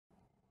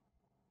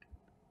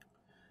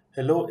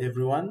Hello,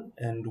 everyone,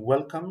 and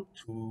welcome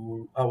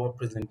to our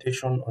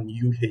presentation on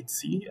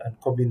UHC and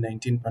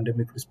COVID-19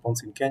 pandemic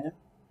response in Kenya.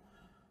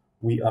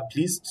 We are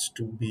pleased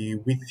to be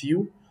with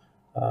you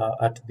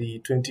at the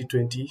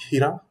 2020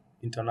 HIRA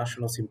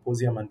International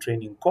Symposium and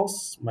Training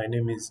course. My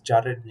name is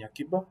Jared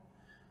Nyakiba.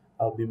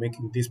 I'll be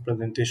making this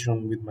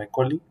presentation with my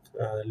colleague,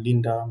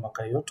 Linda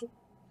Makayoto,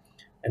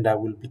 and I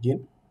will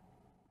begin.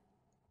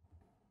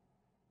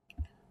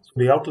 So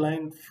the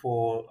outline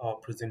for our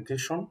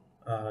presentation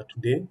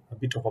today, a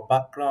bit of a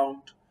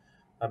background,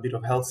 a bit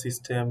of health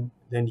system,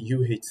 then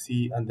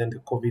UHC, and then the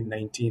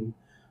COVID-19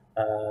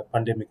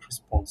 pandemic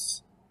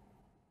response.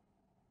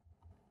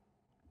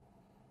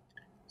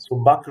 So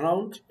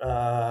background,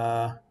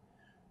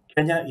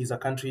 Kenya is a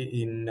country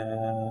in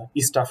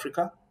East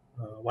Africa,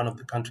 one of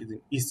the countries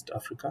in East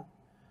Africa,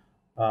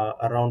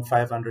 around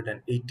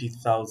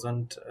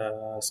 580,000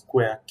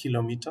 square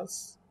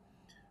kilometers.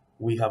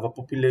 We have a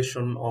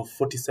population of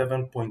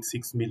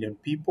 47.6 million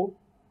people.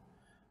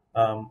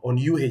 On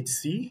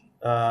UHC,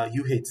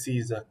 UHC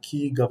is a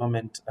key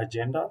government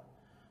agenda.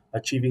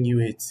 Achieving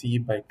UHC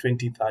by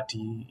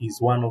 2030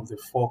 is one of the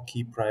 4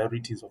 key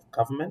priorities of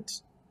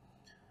government.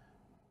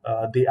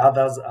 The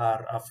others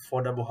are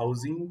affordable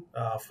housing,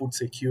 food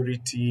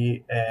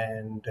security,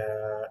 and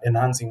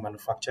enhancing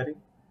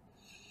manufacturing.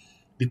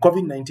 The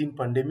COVID-19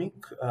 pandemic,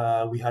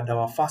 we had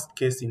our first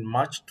case in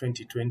March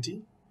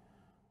 2020.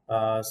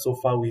 So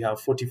far, we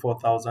have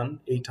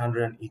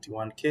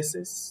 44,881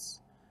 cases.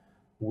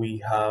 We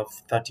have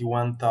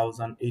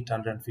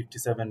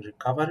 31,857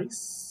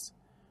 recoveries,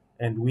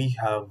 and we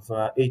have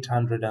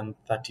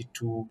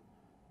 832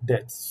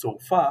 deaths so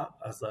far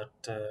as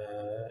at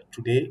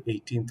today,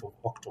 18th of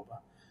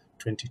October,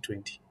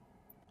 2020.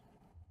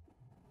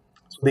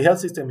 So the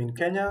health system in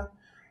Kenya,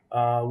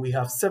 we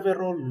have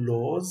several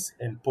laws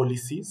and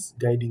policies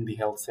guiding the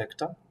health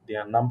sector. There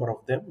are a number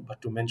of them,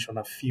 but to mention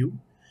a few.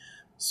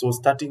 So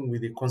starting with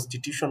the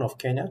Constitution of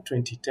Kenya,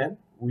 2010,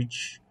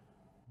 which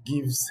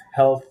gives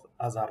health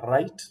as a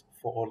right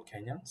for all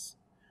Kenyans,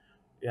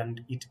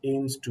 and it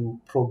aims to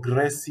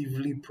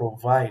progressively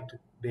provide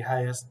the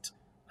highest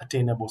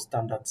attainable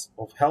standards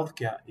of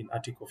healthcare in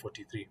Article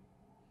 43.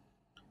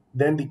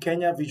 Then the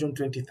Kenya Vision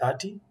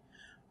 2030,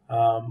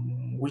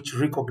 which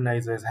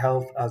recognizes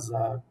health as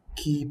a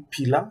key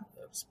pillar,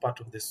 as part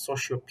of the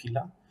social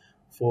pillar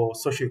for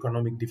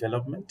socioeconomic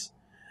development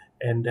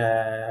and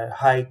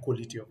high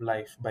quality of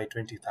life by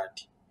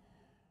 2030.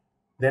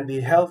 Then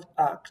the Health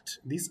Act,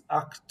 this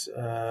act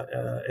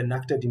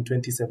enacted in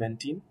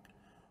 2017,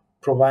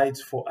 provides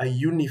for a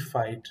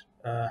unified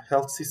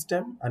health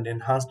system and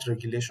enhanced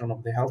regulation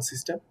of the health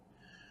system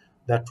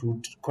that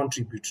would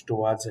contribute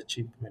towards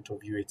achievement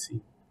of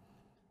UHC.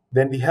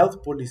 Then the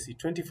Health Policy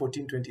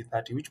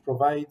 2014-2030, which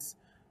provides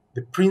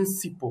the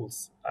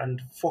principles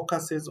and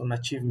focuses on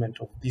achievement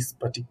of this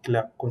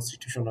particular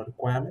constitutional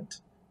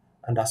requirement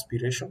and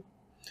aspiration.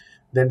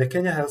 Then the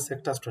Kenya Health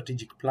Sector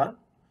Strategic Plan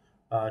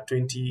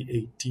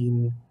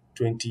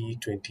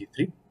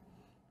 2018-2023,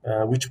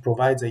 which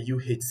provides a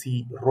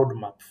UHC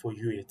roadmap for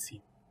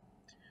UHC.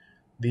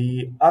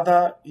 The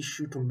other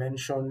issue to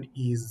mention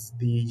is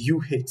the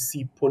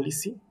UHC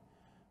policy,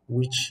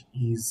 which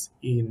is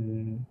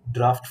in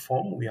draft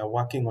form. We are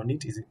working on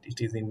it. It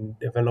is in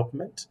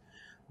development,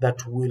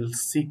 that will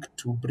seek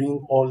to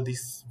bring all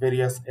these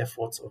various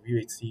efforts of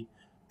UHC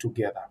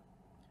together.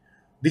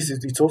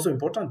 It's also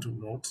important to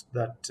note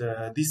that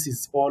this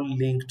is all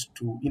linked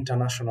to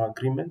international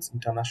agreements,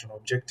 international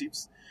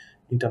objectives,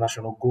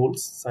 international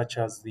goals, such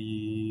as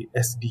the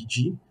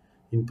SDG,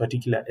 in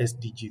particular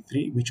SDG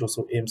 3, which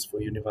also aims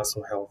for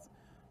universal health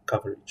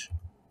coverage.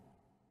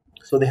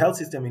 So the health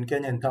system in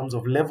Kenya, in terms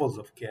of levels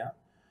of care,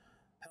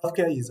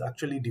 healthcare is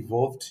actually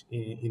devolved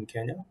in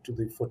Kenya to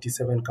the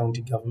 47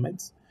 county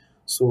governments.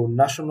 So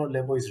national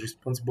level is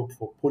responsible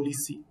for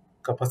policy,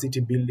 capacity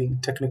building,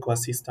 technical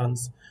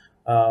assistance,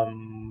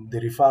 the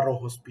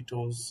referral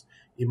hospitals,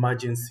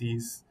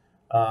 emergencies,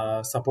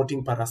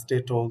 supporting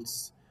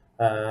parastatals,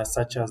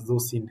 such as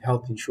those in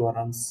health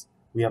insurance.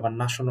 We have a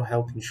national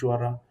health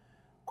insurer.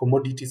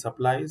 Commodity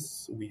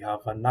supplies, we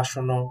have a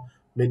national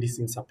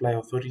medicine supply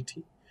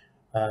authority,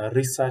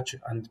 research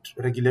and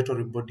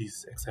regulatory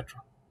bodies,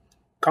 etc.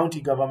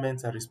 County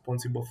governments are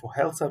responsible for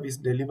health service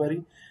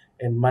delivery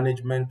and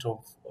management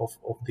of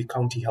the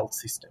county health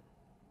system.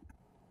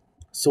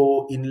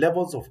 So in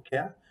levels of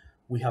care,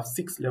 we have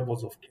 6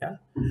 levels of care.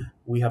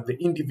 We have the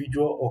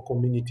individual or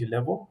community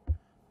level,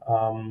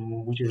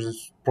 which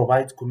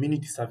provides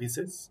community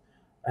services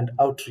and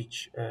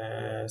outreach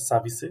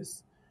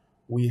services.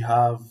 We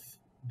have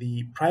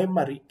the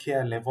primary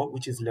care level,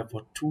 which is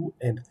level 2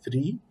 and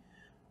 3.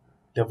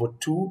 Level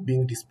 2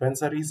 being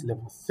dispensaries,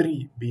 level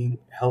 3 being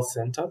health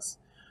centers.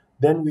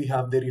 Then we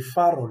have the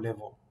referral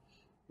level,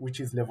 which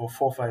is level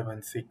 4, 5,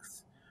 and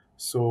 6.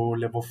 So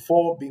level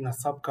 4 being a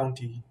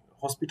sub-county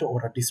hospital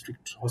or a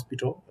district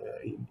hospital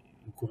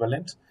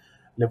equivalent.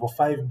 Level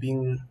 5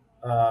 being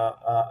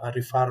a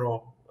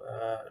referral,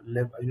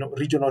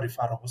 regional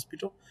referral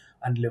hospital,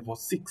 and level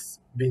 6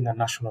 being a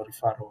national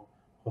referral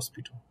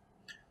hospital.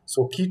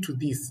 So key to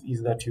this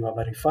is that you have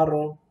a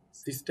referral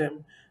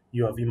system,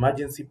 you have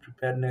emergency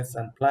preparedness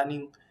and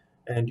planning,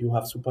 and you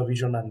have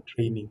supervision and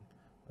training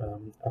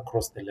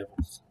across the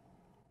levels.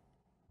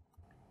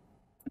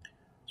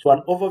 So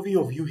an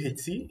overview of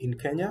UHC in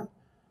Kenya,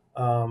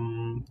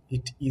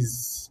 it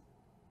is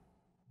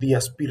the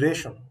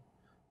aspiration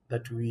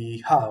that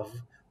we have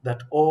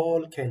that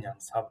all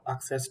Kenyans have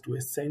access to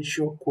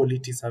essential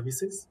quality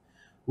services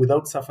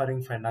without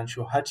suffering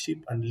financial hardship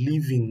and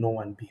leaving no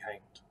one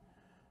behind.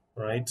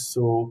 Right?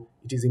 So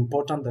it is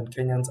important that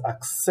Kenyans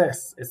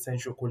access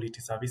essential quality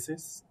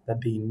services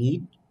that they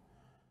need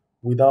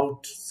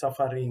without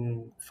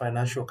suffering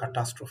financial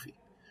catastrophe,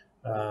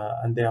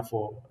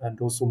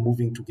 and also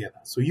moving together.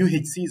 So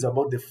UHC is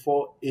about the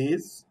 4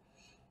 A's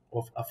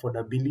of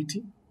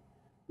affordability,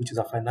 which is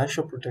a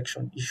financial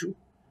protection issue,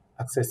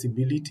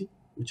 accessibility,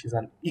 which is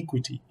an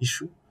equity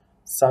issue,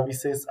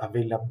 services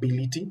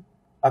availability,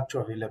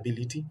 actual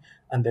availability,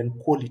 and then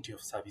quality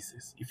of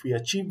services. If we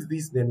achieve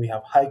this, then we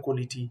have high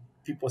quality,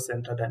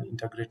 people-centered and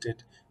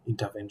integrated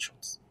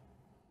interventions.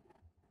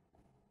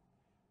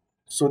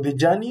 So the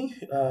journey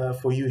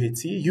for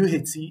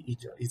UHC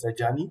is a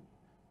journey,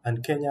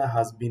 and Kenya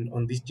has been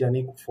on this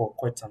journey for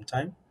quite some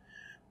time.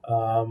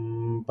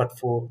 But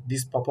for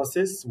these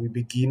purposes, we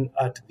begin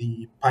at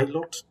the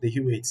pilot, the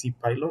UHC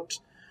pilot,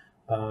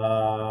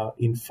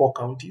 in 4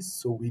 counties.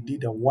 So we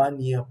did a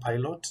 1-year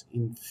pilot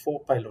in 4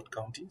 pilot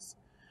counties.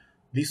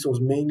 This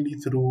was mainly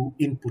through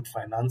input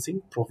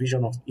financing,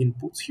 provision of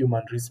inputs,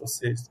 human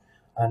resources,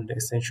 and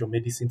essential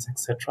medicines,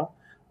 etc.,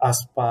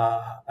 as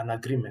per an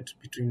agreement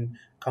between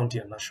county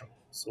and national.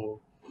 So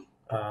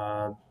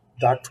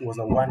that was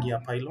a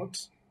 1-year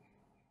pilot.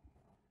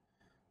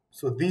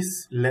 So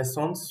these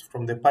lessons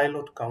from the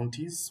pilot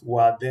counties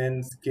were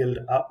then scaled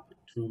up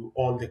to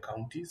all the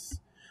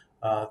counties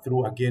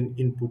through, again,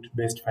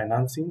 input-based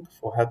financing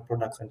for health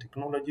products and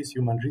technologies,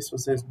 human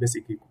resources,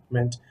 basic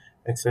equipment,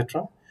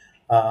 etc.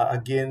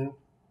 Again,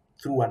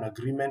 through an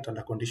agreement and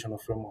a conditional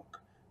framework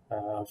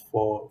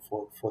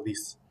for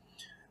this.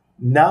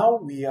 Now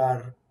we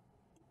are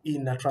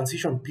in a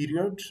transition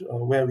period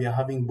where we are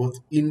having both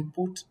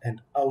input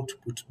and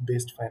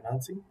output-based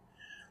financing.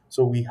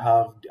 So we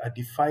have a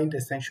defined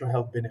essential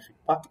health benefit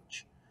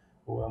package.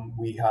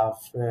 We have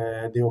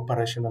the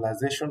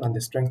operationalization and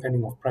the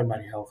strengthening of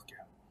primary health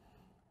care.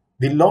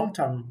 The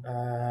long-term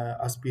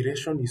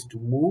aspiration is to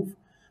move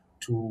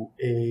to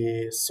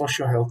a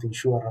social health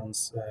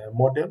insurance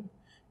model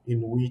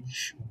in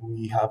which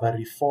we have a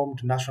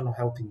reformed national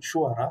health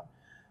insurer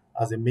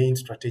as a main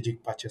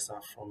strategic purchaser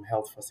from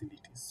health facilities.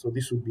 So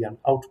this would be an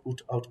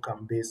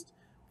outcome-based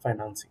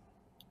financing.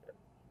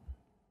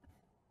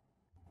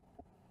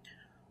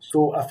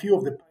 So a few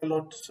of the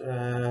pilot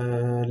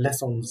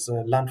lessons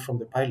learned from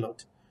the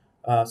pilot.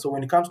 So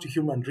when it comes to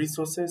human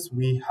resources,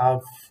 we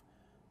had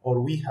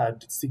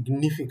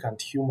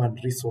significant human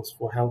resource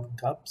for health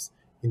gaps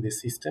in the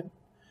system,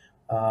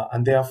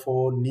 and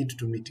therefore need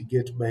to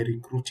mitigate by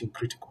recruiting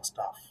critical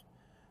staff.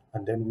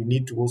 And then we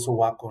need to also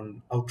work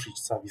on outreach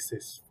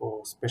services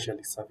for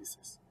specialist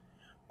services.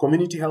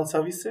 Community health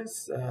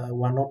services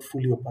were not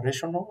fully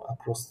operational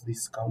across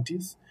these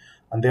counties,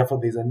 and therefore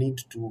there's a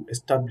need to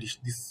establish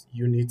these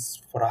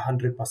units for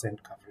 100%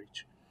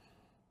 coverage.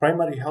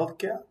 Primary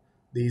healthcare,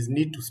 there is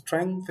need to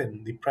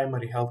strengthen the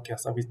primary healthcare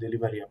service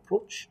delivery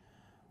approach,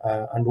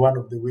 and one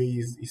of the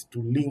ways is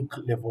to link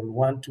level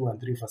 1, 2,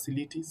 and 3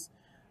 facilities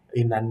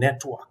in a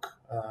network,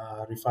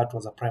 referred to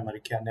as a primary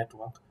care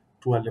network,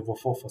 to a level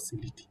 4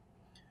 facility.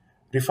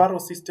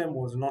 Referral system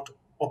was not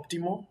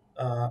optimal,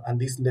 and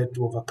this led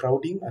to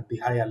overcrowding at the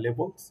higher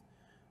levels,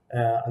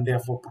 and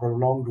therefore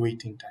prolonged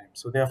waiting time.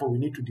 So therefore we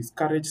need to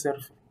discourage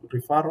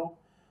self-referral,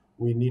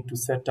 we need to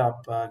set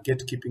up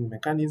gatekeeping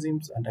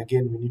mechanisms, and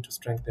again, we need to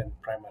strengthen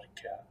primary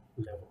care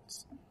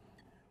levels.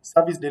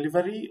 Service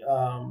delivery,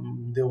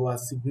 there were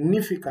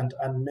significant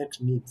unmet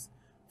needs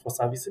for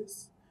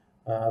services.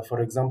 For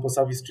example,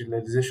 service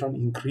utilization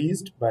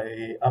increased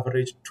by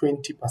average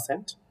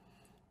 20%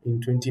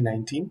 in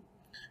 2019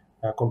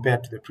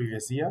 compared to the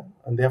previous year.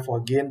 And therefore,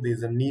 again,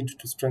 there's a need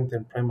to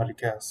strengthen primary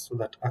care so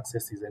that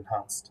access is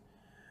enhanced.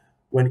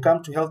 When it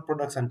comes to health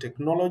products and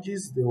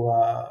technologies, there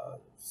were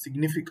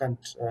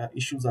significant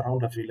issues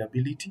around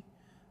availability,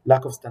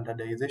 lack of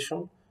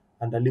standardization,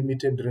 and a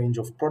limited range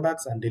of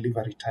products and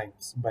delivery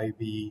times by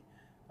the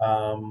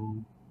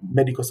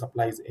medical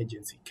supplies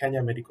agency,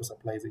 Kenya Medical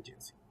Supplies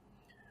Agency.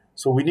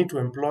 So we need to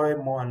employ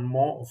more and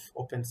more of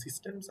open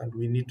systems, and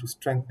we need to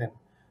strengthen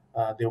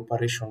the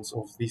operations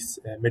of this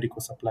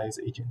medical supplies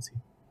agency.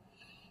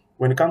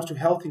 When it comes to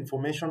health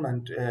information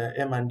and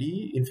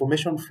M&E,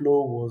 information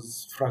flow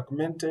was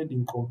fragmented,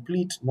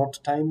 incomplete, not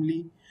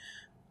timely,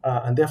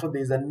 and therefore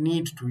there is a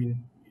need to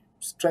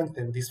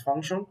strengthen this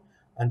function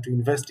and to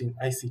invest in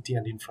ICT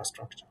and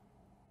infrastructure.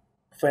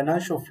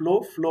 Financial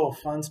flow of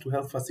funds to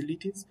health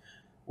facilities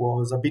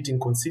was a bit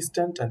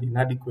inconsistent and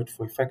inadequate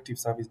for effective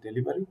service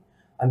delivery,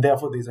 and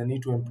therefore there is a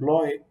need to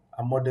employ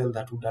a model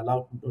that would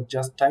allow not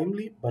just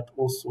timely but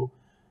also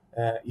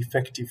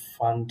effective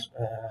fund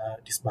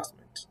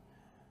disbursement.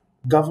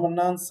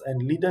 Governance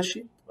and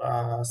leadership,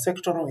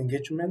 sectoral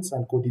engagements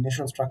and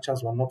coordination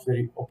structures were not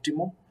very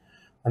optimal,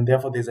 and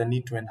therefore there's a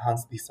need to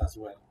enhance this as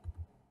well.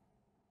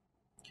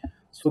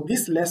 So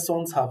these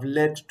lessons have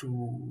led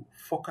to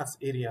focus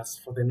areas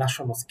for the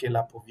national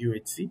scale-up of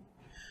UHC.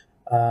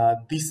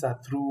 These are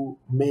through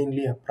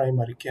mainly a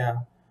primary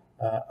care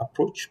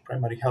approach,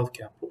 primary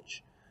healthcare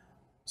approach.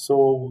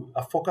 So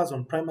a focus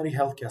on primary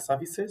healthcare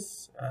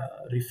services,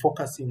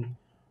 refocusing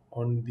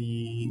on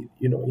the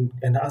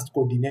enhanced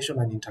coordination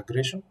and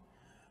integration,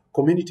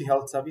 community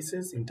health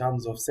services in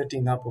terms of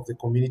setting up of the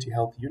community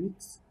health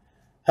units,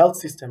 health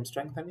system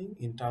strengthening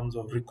in terms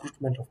of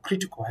recruitment of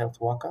critical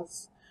health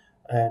workers,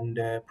 and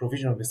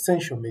provision of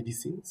essential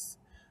medicines,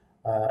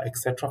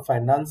 etc.,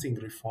 financing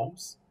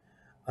reforms,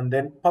 and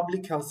then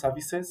public health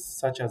services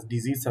such as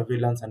disease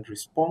surveillance and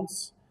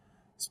response,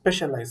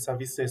 specialized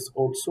services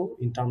also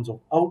in terms of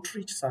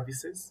outreach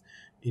services,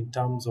 in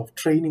terms of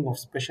training of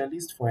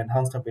specialists for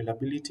enhanced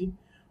availability,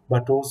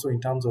 but also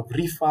in terms of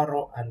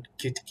referral and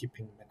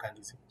gatekeeping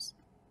mechanisms.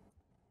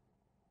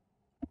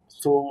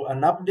 So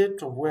an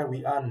update of where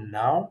we are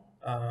now.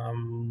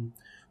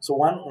 So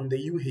one, on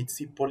the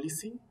UHC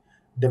policy,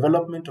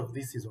 development of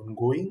this is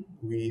ongoing.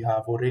 We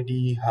have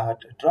already had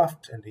a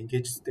draft and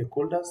engaged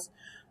stakeholders.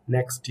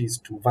 Next is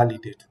to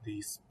validate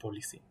this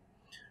policy.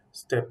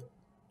 Step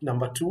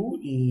number 2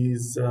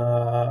 is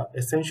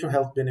essential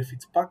health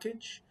benefits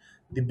package.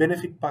 The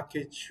benefit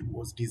package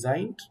was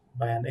designed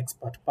by an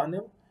expert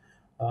panel,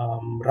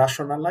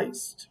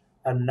 rationalized,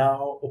 and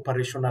now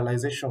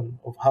operationalization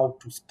of how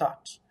to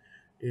start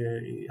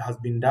has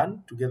been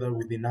done together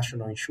with the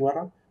national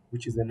insurer,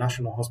 which is the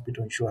National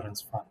Hospital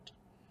Insurance Fund.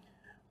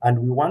 And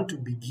we want to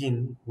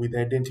begin with the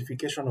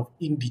identification of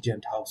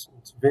indigent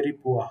households, very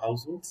poor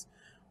households,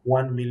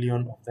 1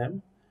 million of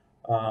them.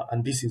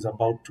 And this is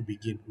about to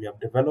begin. We have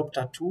developed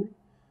a tool.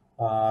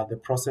 The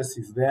process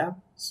is there.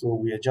 So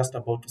we are just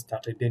about to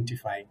start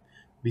identifying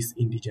these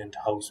indigent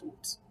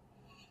households.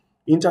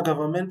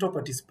 Intergovernmental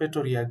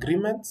participatory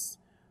agreements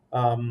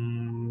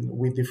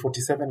with the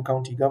 47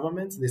 county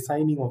governments, the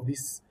signing of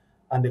this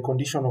and the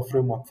conditional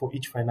framework for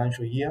each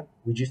financial year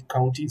with each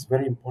county is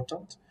very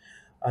important.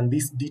 And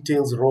this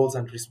details roles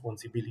and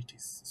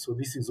responsibilities. So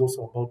this is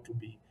also about to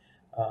be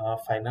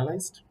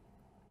finalized.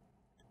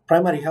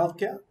 Primary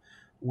healthcare,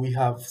 we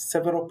have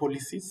several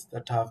policies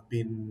that have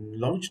been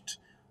launched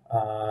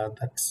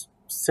that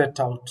set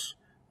out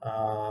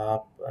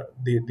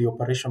the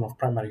operation of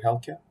primary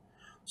healthcare.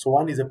 So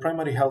one is a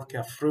primary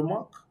healthcare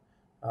framework,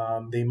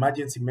 the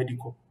emergency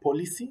medical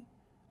policy,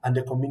 and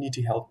the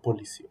community health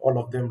policy, all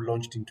of them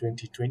launched in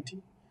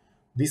 2020.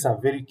 These are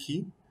very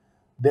key.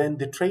 Then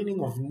the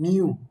training of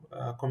new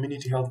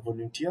community health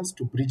volunteers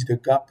to bridge the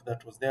gap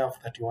that was there of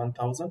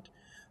 31,000.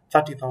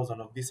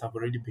 30,000 of these have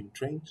already been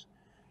trained.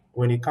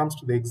 When it comes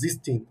to the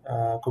existing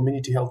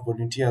community health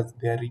volunteers,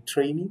 they are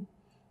retraining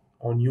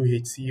on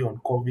UHC,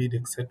 on COVID,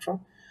 etc.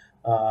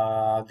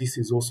 This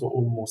is also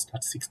almost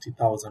at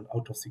 60,000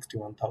 out of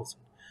 61,000.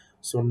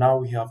 So now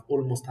we have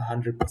almost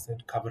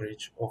 100%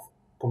 coverage of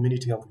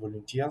community health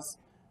volunteers.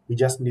 We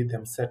just need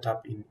them set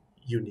up in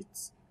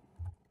units.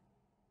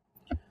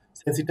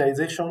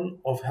 Sensitization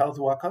of health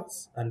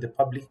workers and the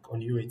public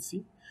on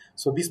UHC.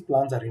 So these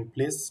plans are in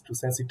place to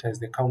sensitize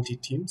the county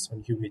teams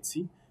on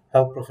UHC,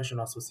 Health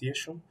Professional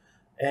Association,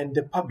 and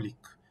the public.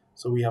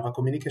 So we have a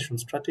communication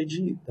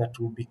strategy that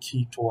will be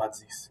key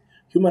towards this.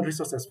 Human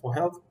resources for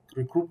health,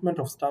 recruitment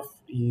of staff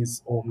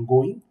is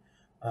ongoing.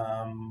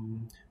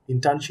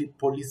 Internship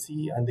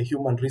policy and the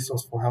human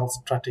resource for health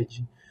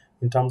strategy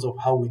in terms of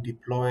how we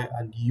deploy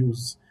and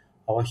use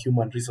our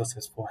human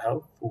resources for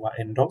health were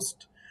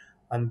endorsed.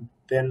 And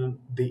then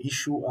the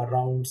issue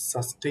around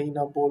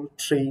sustainable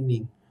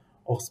training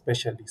of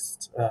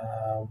specialists.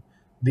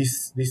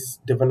 This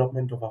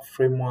development of a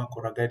framework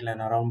or a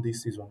guideline around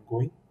this is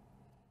ongoing.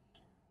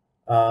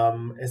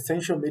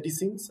 Essential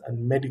medicines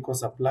and medical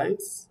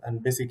supplies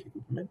and basic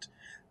equipment.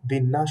 The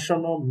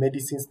National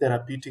Medicines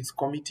Therapeutics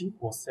Committee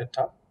was set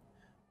up.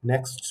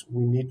 Next,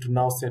 we need to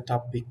now set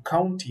up the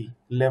county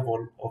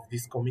level of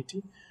this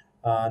committee,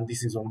 and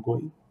this is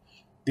ongoing.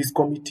 These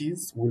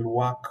committees will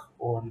work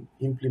on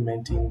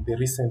implementing the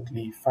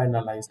recently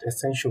finalized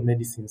essential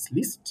medicines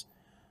list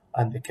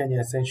and the Kenya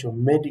Essential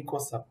Medical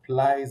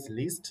Supplies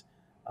list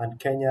and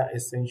Kenya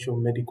Essential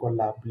Medical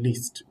Lab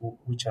list,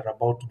 which are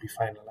about to be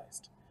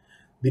finalized.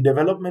 The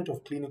development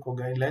of clinical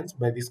guidelines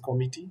by this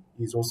committee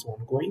is also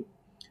ongoing.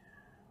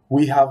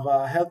 We have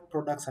a health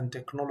products and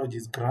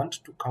technologies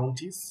grant to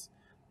counties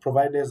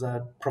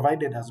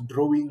provided as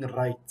drawing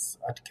rights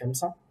at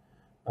KEMSA.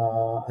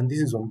 And this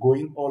is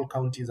ongoing. All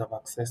counties have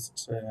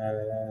accessed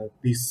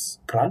this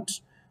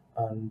grant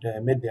and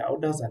made their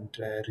orders and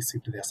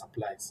received their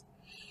supplies.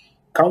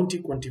 County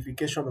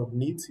quantification of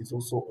needs is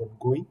also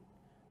ongoing.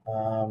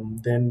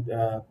 Then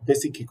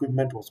basic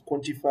equipment was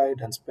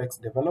quantified and specs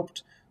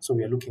developed. So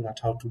we are looking at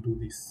how to do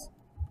this.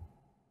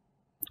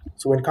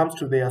 So when it comes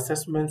to the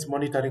assessments,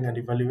 monitoring and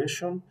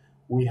evaluation,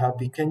 we have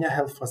the Kenya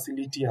Health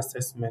Facility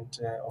Assessment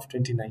of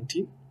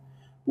 2019,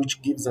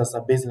 which gives us a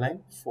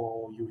baseline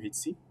for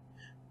UHC.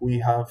 We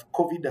have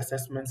COVID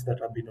assessments that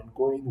have been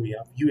ongoing. We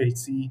have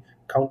UHC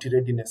county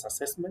readiness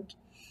assessment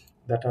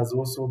that has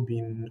also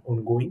been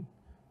ongoing.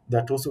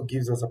 That also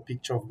gives us a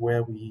picture of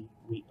where we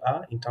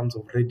are in terms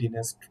of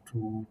readiness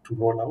to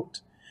roll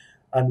out.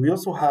 And we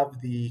also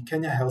have the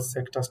Kenya Health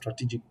Sector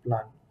Strategic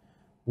Plan,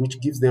 which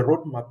gives the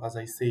roadmap, as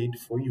I said,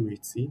 for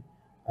UHC,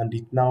 and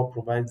it now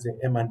provides the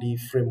M&E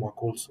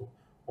framework also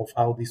of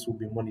how this will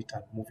be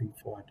monitored moving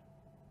forward.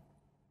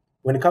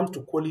 When it comes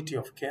to quality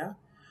of care,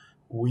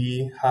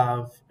 we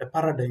have a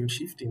paradigm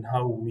shift in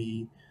how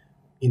we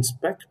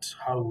inspect,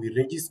 how we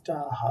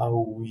register,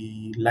 how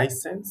we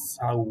license,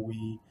 how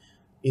we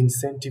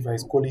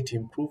incentivize quality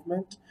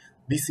improvement.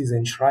 This is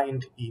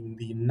enshrined in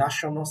the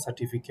National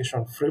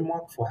Certification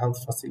Framework for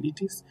Health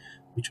Facilities,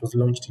 which was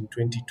launched in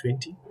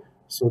 2020.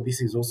 So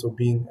this is also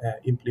being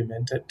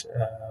implemented.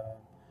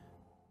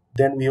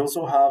 Then we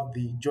also have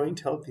the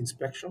joint health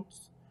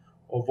inspections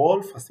of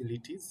all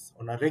facilities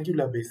on a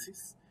regular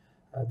basis.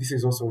 This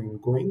is also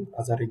ongoing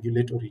as a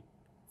regulatory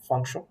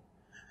function.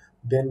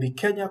 Then the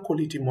Kenya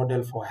Quality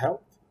Model for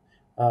Health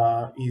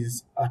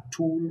is a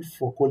tool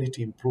for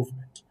quality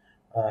improvement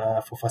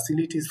for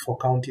facilities, for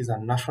counties,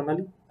 and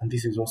nationally, and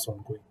this is also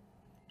ongoing.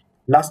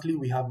 Lastly,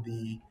 we have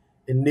the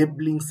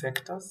enabling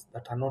sectors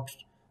that are not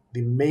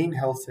the main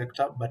health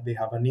sector, but they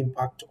have an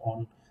impact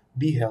on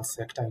the health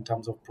sector in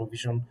terms of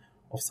provision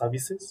of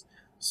services.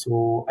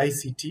 So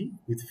ICT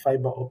with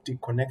fiber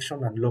optic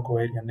connection and local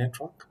area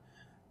network,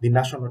 the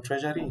National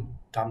Treasury in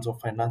terms of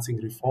financing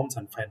reforms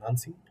and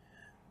financing,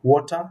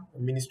 water,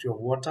 Ministry of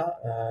Water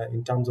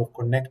in terms of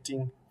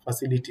connecting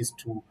facilities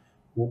to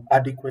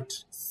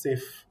adequate,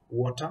 safe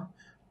water,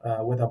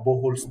 whether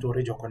borehole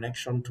storage or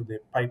connection to the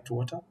piped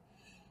water.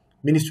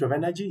 Ministry of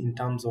Energy in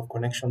terms of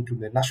connection to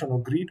the national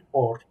grid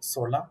or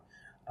solar,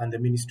 and the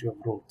Ministry of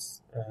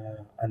Roads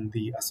and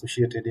the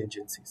associated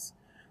agencies.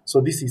 So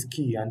this is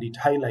key, and it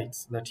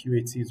highlights that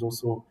UHC is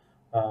also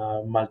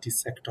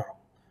multi-sectoral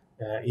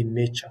in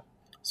nature.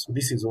 So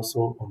this is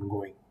also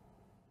ongoing.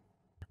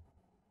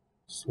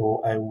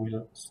 So I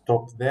will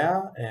stop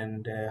there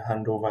and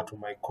hand over to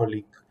my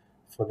colleague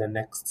for the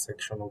next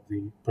section of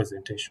the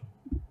presentation.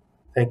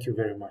 Thank you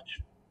very much.